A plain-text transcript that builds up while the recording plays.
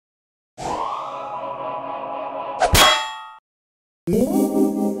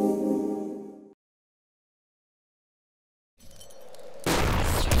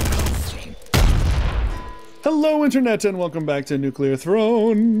Hello, Internet, and welcome back to Nuclear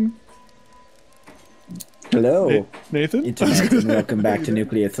Throne. Hello, Nathan. Internet, and welcome back to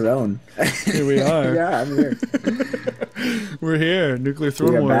Nuclear Throne. Here we are. Yeah, I'm here. We're here. Nuclear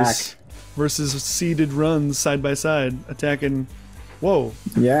Throne We are Wars versus seeded runs side by side, attacking. Whoa.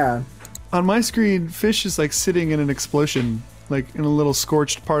 Yeah. On my screen, Fish is like sitting in an explosion, like in a little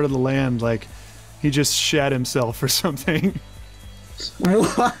scorched part of the land, like he just shat himself or something.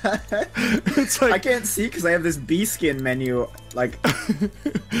 What? It's like I can't see because I have this bee skin menu. Like, but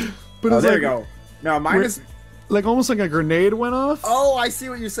oh, it's there like, we go. No, mine is like almost like a grenade went off. Oh, I see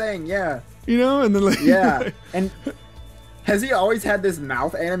what you're saying. Yeah. You know, and then like yeah. And has he always had this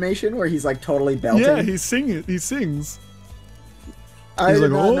mouth animation where he's like totally belting? Yeah, he's singing. He sings. I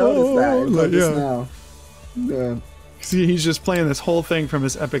did not notice that. Like, Just yeah. now. Yeah. See, he's just playing this whole thing from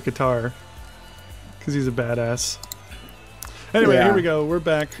his epic guitar because he's a badass. Anyway, Yeah. Here we go. We're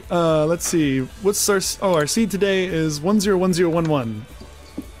back. Let's see. What's our... Oh, our seed today is 101011.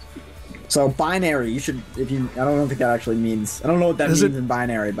 So binary, you should, if you, I don't think that actually means, I don't know what that means in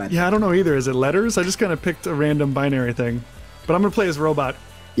binary, but. Yeah, I don't know either. Is it letters? I just kind of picked a random binary thing. But I'm going to play as robot.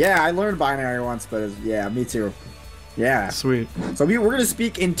 Yeah, I learned binary once, but yeah, me too. Yeah. Sweet. So we're going to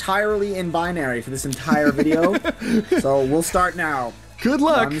speak entirely in binary for this entire video. So we'll start now. Good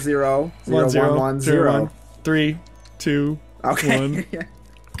luck. 1 0 0 1 1 0. 3, 2, Okay. 1.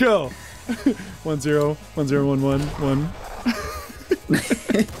 Go. 1 0 1 0 1 1 1. 1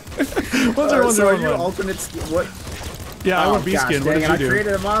 0 1 So are 0 you 1. alternate skin? What? Yeah, I Oh, went B gosh, skin. What dang did it, you I do?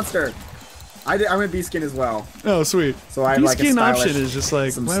 created a monster. I went B skin as well. Oh, sweet. So I have B like a skin stylish, option is just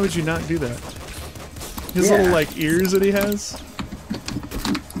like, why would you not do that? His Yeah. little like ears that he has.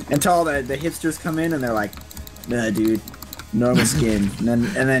 Until the hipsters come in and they're like, nah, dude, normal skin. and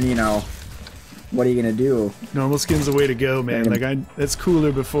then you know, what are you gonna do? Normal skin's the way to go, man. Like that's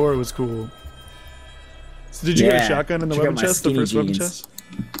cooler before it was cool. So did you get a shotgun in the weapon chest? The first weapon chest?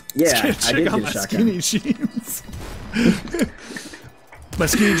 Yeah, I did Check out get my a shotgun. skinny jeans. My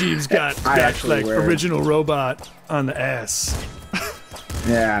skinny jeans got like wear original robot on the ass.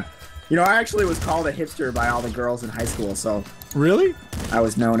 Yeah. You know, I actually was called a hipster by all the girls in high school, so Really? I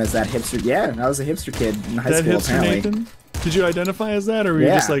was known as that hipster. Yeah, I was a hipster kid in high That school, hipster apparently. Nathan? Did you identify as that, or were you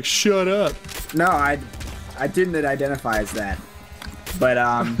just like, shut up? No, I didn't identify as that. But,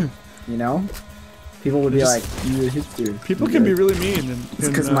 you know, people would be like, you a hipster. People can be really mean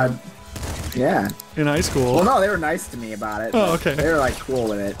yeah. in high school. Well, no, they were nice to me about it. Oh, okay. They were, like, cool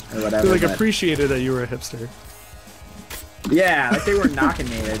with it, or whatever. They like appreciated that you were a hipster. Yeah, like, they weren't knocking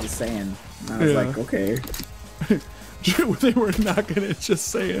me, they were just saying. And I was like, okay. They were knocking it, just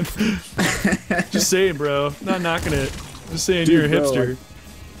saying. Just saying, bro. Not knocking it. Just saying you're a hipster.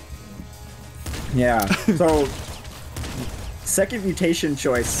 Yeah. So, second mutation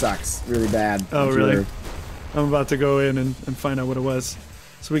choice sucks really bad. Oh, really? I'm about to go in and find out what it was.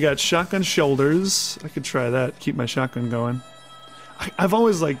 So we got shotgun shoulders. I could try that. Keep my shotgun going. I've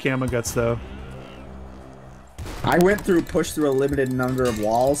always liked gamma guts, though. I pushed through a limited number of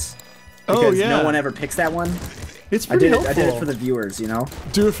walls. Because Oh, yeah. no one ever picks that one. It's pretty helpful. I did it for the viewers, you know?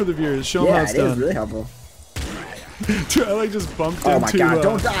 Do it for the viewers. Show them how it's done. Yeah, it is really helpful. Dude, I like just bumped into... Oh my god,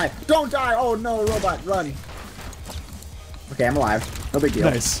 don't die! Don't die! Oh no, robot, run! Okay, I'm alive. No big deal.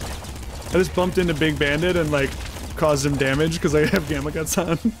 Nice. I just bumped into Big Bandit and like caused him damage because I have gamma guts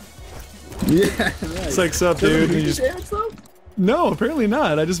on. Yeah, nice. It's like, sup, dude? Does it And do damage though? No, apparently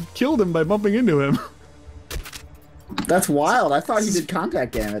not. I just killed him by bumping into him. That's wild. I thought he did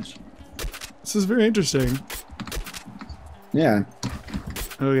contact damage. This is very interesting. Yeah.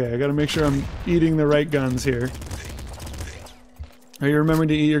 Okay, I gotta make sure I'm eating the right guns here. Are you remembering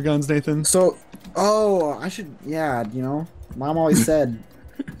to eat your guns, Nathan? So, oh, I should, yeah, you know, Mom always said,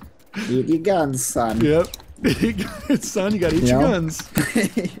 eat your guns, son. Yep. Son, you gotta eat your guns.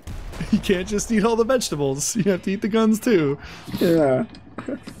 You can't just eat all the vegetables. You have to eat the guns too. Yeah.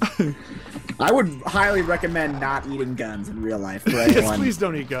 I would highly recommend not eating guns in real life for anyone. Yes, please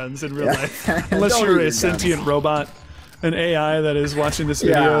don't eat guns in real life. Unless you're a sentient robot, an AI that is watching this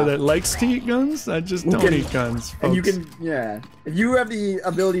video that likes to eat guns, I just don't eat guns, folks. And you can, if you have the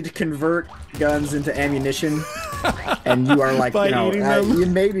ability to convert guns into ammunition, and you are like, By you know, eating them? you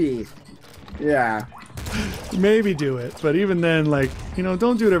maybe, maybe do it, but even then, like, you know,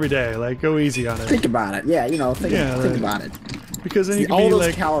 don't do it every day. Like, go easy on it. think about it. Yeah, you know, think about it. Because then you can all be those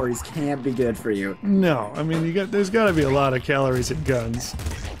like, calories can't be good for you. no, I mean, there's got to be a lot of calories in guns.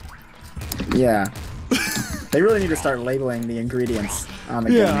 Yeah. They really need to start labeling the ingredients on the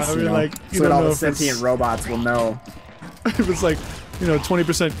guns, I mean, you know, like, you so that don't all know the if it's- sentient robots will know. If it's like you know,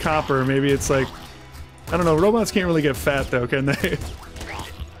 20% copper. Maybe it's like, I don't know. Robots can't really get fat though, can they?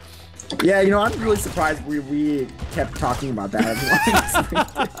 Yeah, you know, I'm really surprised we kept talking about that.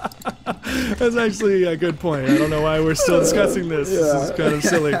 That's actually a good point. I don't know why we're still discussing this. This is kind of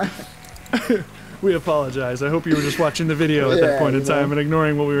silly. We apologize. I hope you were just watching the video at that point in time and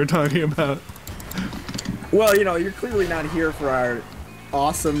ignoring what we were talking about. Well, you know, you're clearly not here for our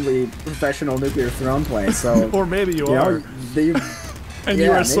awesomely professional nuclear throne play, so... Or maybe you are. And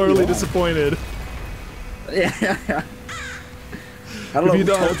you are sorely disappointed. Yeah. I don't know if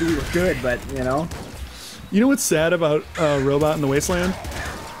we told you we were good, but, you know. You know what's sad about Robot in the Wasteland?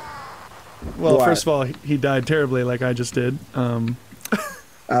 Well, first of all, he died terribly like I just did.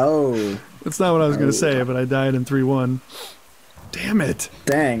 Oh. That's not what I was going to say, but I died in 3-1. Damn it.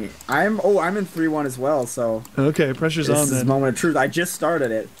 Dang. I'm in 3-1 as well, so... Okay, pressure's on then. This is a moment of truth. I just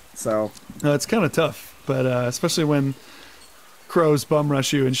started it, so... It's kind of tough, but especially when crows bum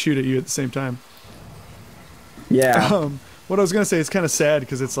rush you and shoot at you at the same time. Yeah. What I was going to say is kind of sad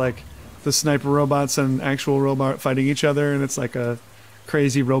because it's like the sniper robots and actual robot fighting each other, and it's like a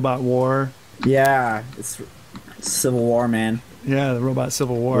crazy robot war. Yeah, it's Civil War, man. Yeah, the robot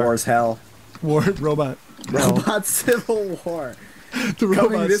Civil War. War as hell. Robot Civil War. The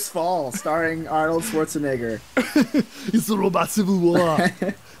Coming this fall, starring Arnold Schwarzenegger. It's the robot Civil War.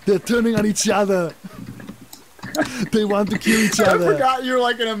 They're turning on each other. They want to kill each other. I forgot you're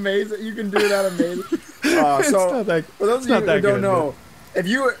like an amazing. You can do that amazing. So for those of you who don't know, if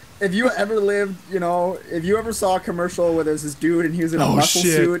you ever lived, you know, if you ever saw a commercial where there's this dude and he was in a muscle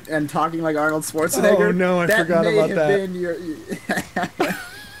suit and talking like Arnold Schwarzenegger. Oh no, I forgot about that.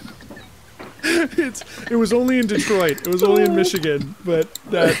 It was only in Detroit. It was only in Michigan, but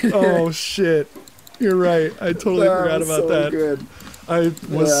that. Oh shit, you're right. I totally forgot about that. Good.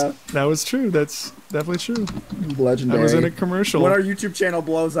 That was true. That's definitely true. Legendary. I was in a commercial. When our YouTube channel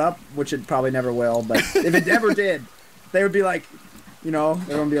blows up, which it probably never will, but if it ever did, they would be like, you know,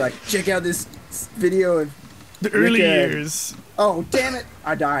 everyone would be like, check out this video of the early years. Oh, damn it.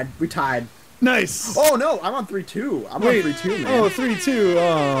 I died. We tied. Nice. Oh, no. I'm on 3-2. I'm on 3-2, man. Oh, 3-2.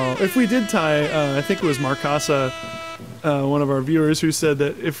 Oh, if we did tie, I think it was Marcasa, one of our viewers, who said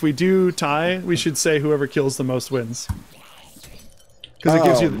that if we do tie, we should say whoever kills the most wins.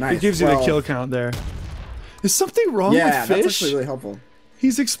 Because it gives you the kill count there. Is something wrong with Fish? Yeah, that's actually really helpful.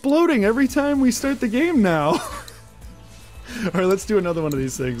 He's exploding every time we start the game now. All right, let's do another one of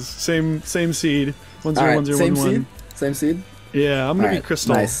these things. Same seed. 101011. Same seed? Yeah, I'm gonna be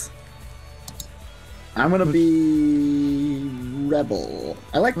Crystal. Nice. I'm gonna be Rebel.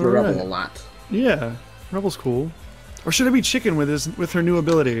 I like the Rebel a lot. Yeah, Rebel's cool. Or should I be Chicken with her new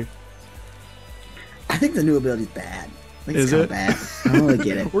ability? I think the new ability's bad. I think it's kind of bad. I don't really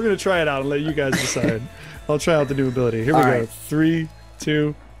get it. We're gonna try it out and let you guys decide. I'll try out the new ability. Here we go. 3,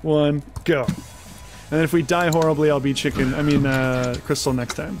 2, 1, go. And then if we die horribly, I'll be Crystal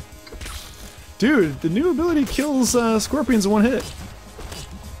next time. Dude, the new ability kills scorpions in one hit.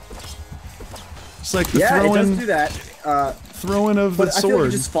 It's like the it does do that. Throwing of the sword. I feel like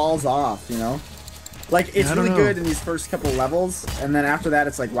it just falls off, you know? Like, it's really good in these first couple levels, and then after that,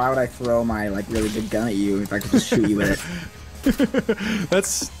 it's like, why would I throw my, like, really big gun at you if I could just shoot you with it?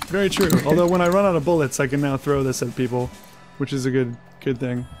 That's very true. Although when I run out of bullets, I can now throw this at people, which is a good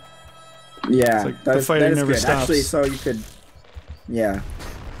thing. Yeah, like the fighting never stops. Actually, so you could, yeah.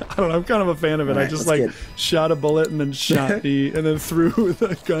 I don't know. I'm kind of a fan of it. I just shot a bullet and then shot and then threw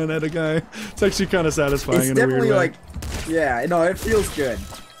the gun at a guy. It's actually kind of satisfying in a weird way. Like, yeah, no, it feels good.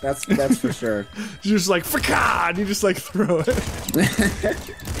 That's for sure. You're just like "Fricka!" and you just like throw it.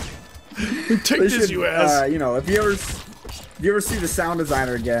 Take this, you ass. You know, if you ever see the sound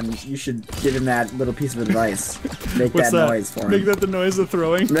designer again, you should give him that little piese of advice. Make that noise for him. Make that the noise of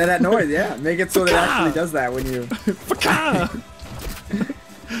throwing? Make that noise, yeah. Make it so that it actually does that when you...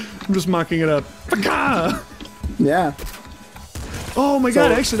 I'm just mocking it up. Yeah. Oh my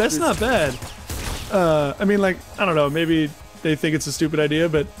god, actually, that's not bad. I mean, like, I don't know, maybe they think it's a stupid idea,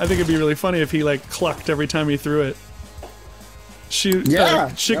 but I think it'd be really funny if he, like, clucked every time he threw it. Chicken,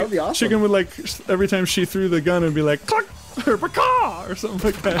 that would be awesome. Chicken would, like, every time she threw the gun, it'd be like, cluck! Or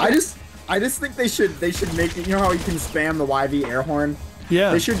something like that. I just think they should make it. You know how you can spam the YV air horn?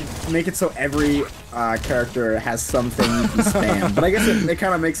 Yeah. They should make it so every character has something you can spam. But I guess it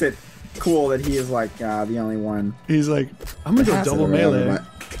kind of makes it cool that he is like the only one. He's like, I'm gonna go double melee.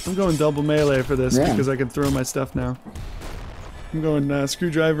 I'm going double melee for this because I can throw my stuff now. I'm going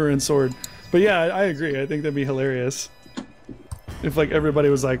screwdriver and sword. But yeah, I agree. I think that'd be hilarious. If like everybody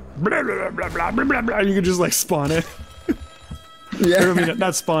was like blah, blah, blah, blah, blah, blah, blah, you could just like spawn it. Yeah. Or, I mean,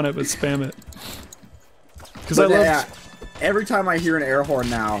 not spawn it, but spam it. Because I every time I hear an air horn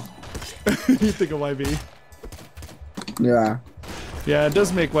now. You think of YB. Yeah. Yeah, it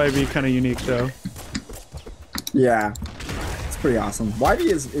does make YB kind of unique, though. Yeah. It's pretty awesome. YB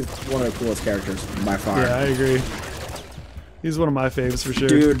is one of the coolest characters, by far. Yeah, I agree. He's one of my faves, for sure.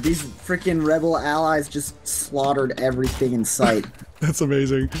 Dude, these freaking rebel allies just slaughtered everything in sight. That's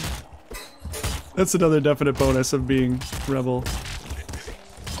amazing. That's another definite bonus of being rebel.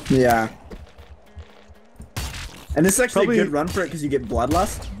 Yeah. And this is actually a good run for it because you get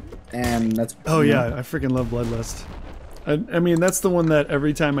Bloodlust. And that's... Oh yeah, I freaking love Bloodlust. I mean, that's the one that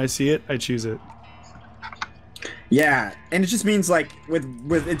every time I see it, I choose it. Yeah, and it just means like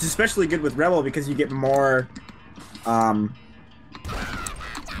with it's especially good with Rebel because you get more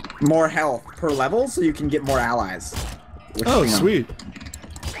health per level, so you can get more allies. Which, oh, sweet.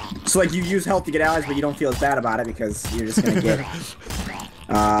 So like you use health to get allies, but you don't feel as bad about it because you're just gonna get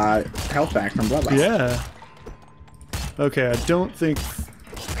health back from Bloodlust. Yeah. Okay, I don't think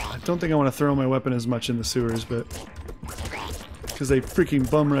I want to throw my weapon as much in the sewers, but because they freaking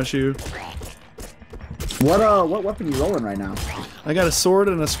bum rush you. What weapon are you rolling right now? I got a sword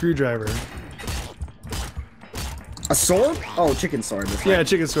and a screwdriver. A sword? Oh, chicken sword. Yeah,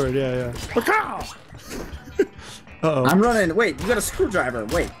 chicken sword. Yeah, yeah. Uh-oh. I'm running. Wait, you got a screwdriver.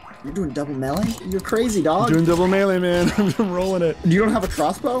 Wait, you're doing double melee? You're crazy, dog. I'm doing double melee, man. I'm rolling it. You don't have a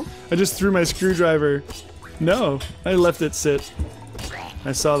crossbow? I just threw my screwdriver. No, I left it sit.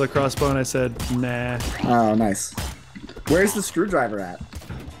 I saw the crossbow and I said, nah. Oh, nice. Where's the screwdriver at?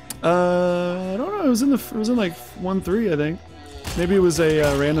 I don't know. It was in like 1-3, I think. Maybe it was a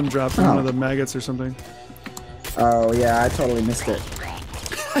random drop from one of the maggots or something. Oh yeah, I totally missed it.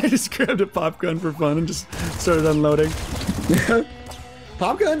 I just grabbed a pop gun for fun and just started unloading.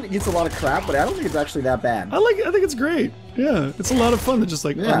 Pop gun gets a lot of crap, but I don't think it's actually that bad. I think it's great. Yeah, it's a lot of fun to just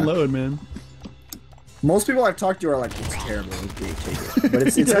like unload, man. Most people I've talked to are like, it's terrible, but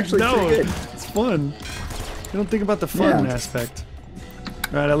it's actually pretty good. It's fun. You don't think about the fun aspect.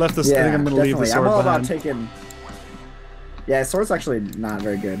 All right, I left this. I think I'm gonna leave the sword I'm all behind. about taking. Yeah, sword's actually not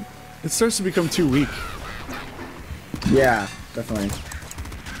very good. It starts to become too weak. Yeah, definitely.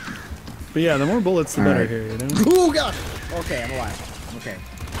 But yeah, the more bullets, the better here, you know? Oh god! Okay, I'm alive. I'm okay.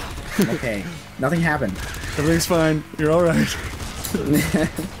 I'm okay. Nothing happened. Everything's fine. You're alright.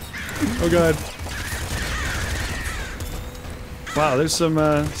 Oh god. Wow, there's some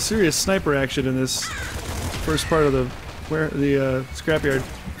serious sniper action in this first part of the scrapyard.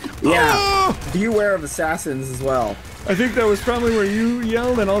 Yeah. Oh! Beware of assassins as well. I think that was probably where you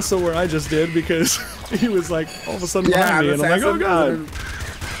yelled and also where I just did because he was like all of a sudden behind me and I'm like, oh god.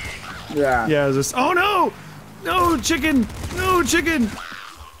 Yeah. Yeah, it was just, oh no! No, chicken! No, chicken!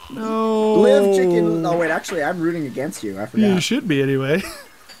 No! Live, chicken! No, wait, actually, I'm rooting against you. I forgot. You should be anyway.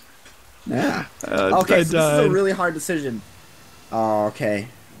 Yeah. Okay, so this is a really hard decision. Oh, okay.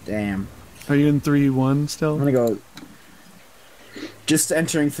 Damn. Are you in 3-1 still? I'm gonna go... Just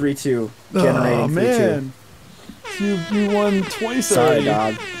entering 3-2. Generating 3-2. Oh, man. You won twice already.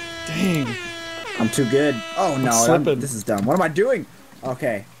 Sorry, dog. Dang. I'm too good. Oh, no. This is dumb. What am I doing?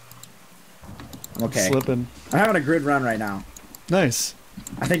 Okay. I'm okay. Slipping. I'm having a grid run right now. Nice.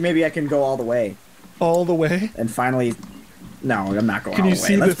 I think maybe I can go all the way. All the way? And finally... No, I'm not going all the way. Can you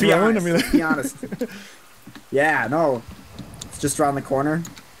see the throne? Let's be honest. Yeah, no. It's just around the corner.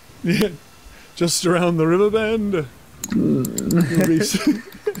 Yeah. Just around the river bend.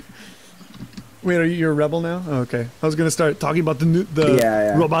 Wait, you're a rebel now? Oh, okay. I was gonna start talking about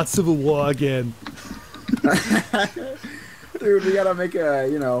the robot civil war again. Dude, we gotta make a,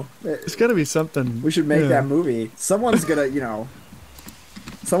 you know... There's gotta be something. We should make that movie. Someone's gonna, you know...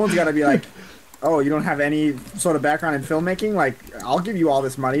 Someone's gotta be like, oh, you don't have any sort of background in filmmaking? Like, I'll give you all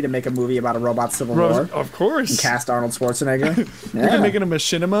this money to make a movie about a robot civil war. Of course. And cast Arnold Schwarzenegger. We can make it a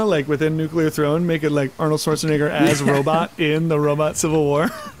machinima, like within Nuclear Throne, make it like Arnold Schwarzenegger as robot in the robot civil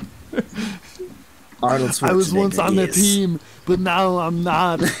war. Arnold Schwarzenegger. I was once on the team, but now I'm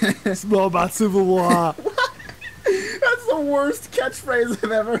not. It's robot civil war. That's the worst catchphrase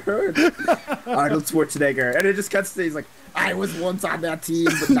I've ever heard. Arnold Schwarzenegger. And it just cuts to, he's like, I was once on that team,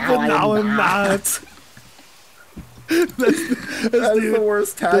 but now, I'm not. That's the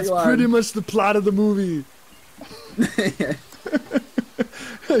worst tagline. That's pretty much the plot of the movie.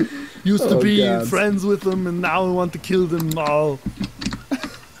 Used to be friends with them, and now we want to kill them all.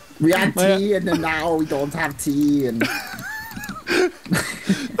 We had tea, and then now we don't have tea, and...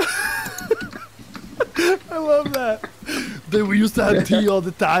 I love that. We used to have tea all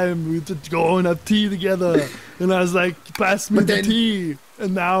the time. We used to go and have tea together. And I was like, pass me the tea.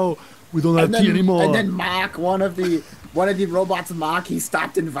 And now we don't have tea anymore. And then Mark, one of the robots, Mark, he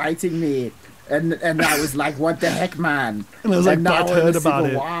stopped inviting me. and I was like, what the heck, man? And I was like butthurt about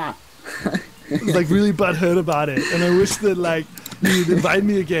it. I was like really butthurt about it, and I wish that like you'd invite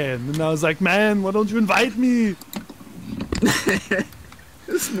me again. And I was like, man, why don't you invite me?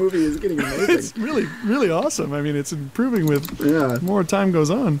 This movie is getting amazing. It's really, really awesome. I mean, it's improving with more time goes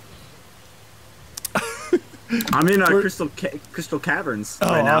on. I'm in Crystal Caverns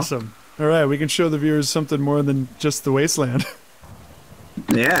right now. Awesome. All right, we can show the viewers something more than just the wasteland.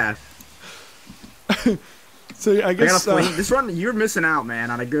 Yeah. So I guess this run, you're missing out,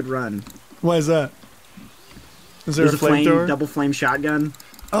 man, on a good run. Why is that? Is there a flamethrower? Double flame shotgun.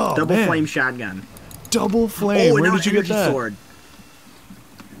 Oh, double flame shotgun. Double flame. Where did you get that? Sword.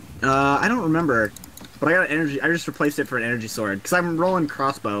 I don't remember, but I got an energy. I just replaced it for an energy sword because I'm rolling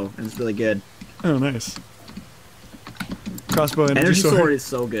crossbow and it's really good. Oh, nice. Crossbow energy sword is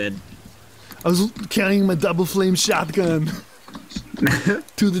so good. I was carrying my double flame shotgun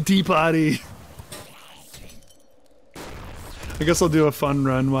to the tea party. I guess I'll do a fun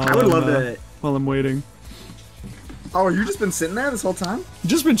run while I'm waiting. Oh, you just been sitting there this whole time?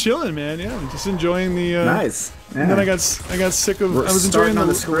 Just been chilling, man. Yeah, just enjoying the. Nice. Yeah. And then I got sick of. I was enjoying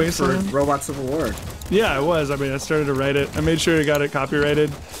the script for Robot Civil War. Yeah, I was. I mean, I started to write it. I made sure I got it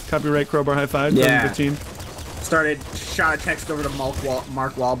copyrighted. Copyright Crowbarhighfive 2015. Shot a text over to Mark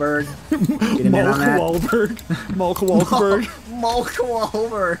Wahlberg. Malk Wahlberg. Malk Wahlberg. Malk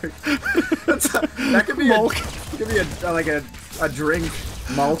Wahlberg. That could be Malk. Could be a drink.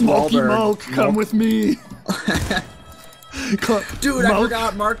 Malk Wahlberg. Malk, come with me. Dude, I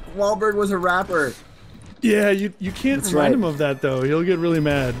forgot Mark Wahlberg was a rapper. Yeah, you can't remind him of that though. He'll get really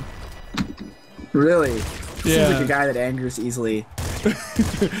mad. Really? Yeah. Seems like a guy that angers easily.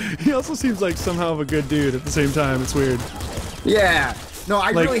 He also seems like somehow of a good dude at the same time. It's weird. Yeah. No,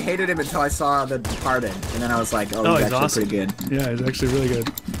 I really hated him until I saw The Departed, and then I was like, oh, he's actually awesome. pretty good. Yeah, he's actually really good.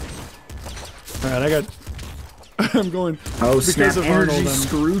 All right, I'm going. Oh, because of Arnold. Energy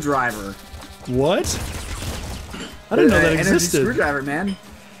screwdriver. What? I didn't know that existed. Energy screwdriver, man.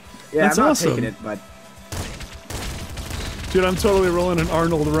 Yeah, that's I'm not awesome. taking it, but. Dude, I'm totally rolling an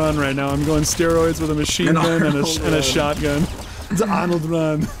Arnold run right now. I'm going steroids with a machine gun and a shotgun. It's an Arnold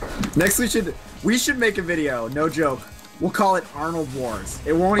run. Next we should make a video, no joke. We'll call it Arnold Wars.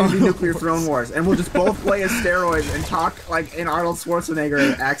 It won't even be Nuclear Throne Wars. And we'll just both play as steroids and talk like in Arnold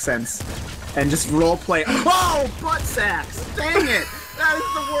Schwarzenegger accents. And just role play. Oh, butt sacks! Dang it! That is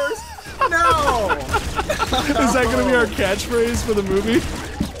the worst. No! Is that going to be our catchphrase for the movie?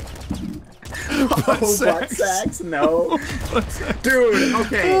 Butt sacks? No. Dude,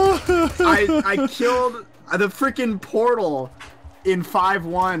 okay. I killed the freaking portal in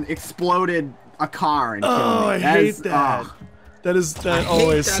 5-1 exploded a car and killed me. I hate that. That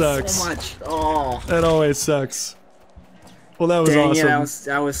always sucks. So much. Oh. That always sucks. Well, that was awesome. Yeah,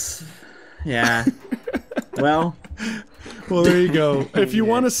 that was yeah. Well, there you go. If you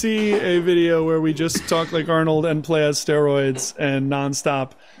want to see a video where we just talk like Arnold and play as steroids and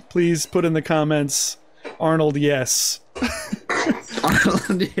nonstop, please put in the comments Arnold Yes.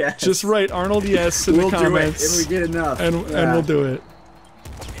 Arnold Yes. Just write Arnold Yes in the comments. If we get enough. And we'll do it.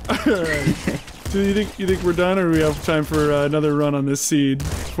 Alright. So you think we're done, or do we have time for another run on this seed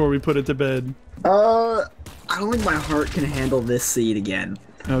before we put it to bed? I don't think my heart can handle this seed again.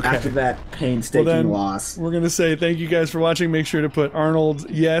 Okay. After that painstaking loss. We're going to say thank you guys for watching. Make sure to put Arnold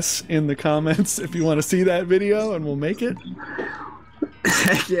Yes in the comments if you want to see that video, and we'll make it.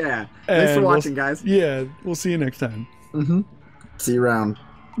 Yeah. Thanks for watching, guys. Yeah, we'll see you next time. See you around.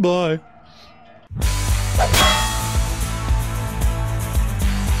 Bye.